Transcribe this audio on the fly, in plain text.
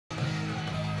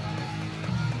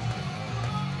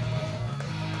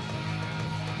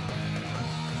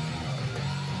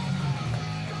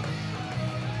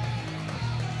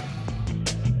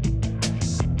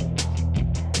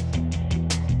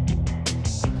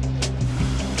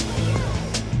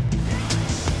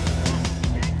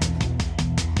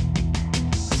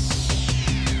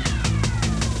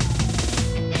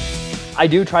I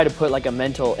do try to put like a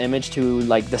mental image to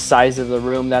like the size of the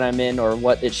room that I'm in or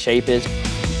what its shape is.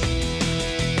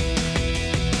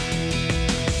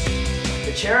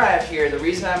 The chair I have here, the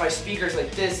reason I have my speakers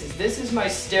like this is my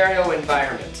stereo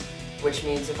environment, which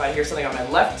means if I hear something on my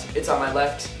left, it's on my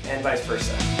left, and vice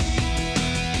versa.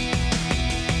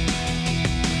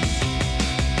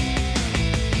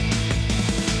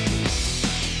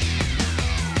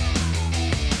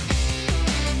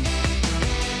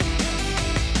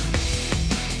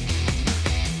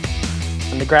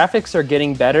 And the graphics are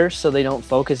getting better, so they don't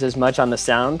focus as much on the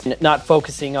sound, not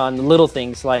focusing on little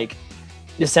things like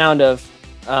the sound of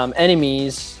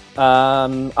enemies,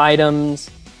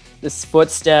 items, this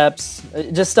footsteps,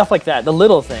 just stuff like that, the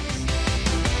little things.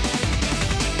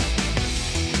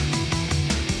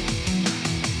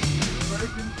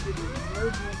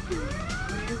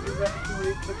 Please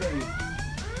evacuate the base.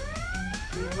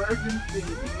 Emergency.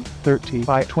 30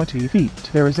 by 20 feet.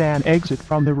 There is an exit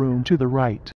from the room to the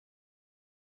right.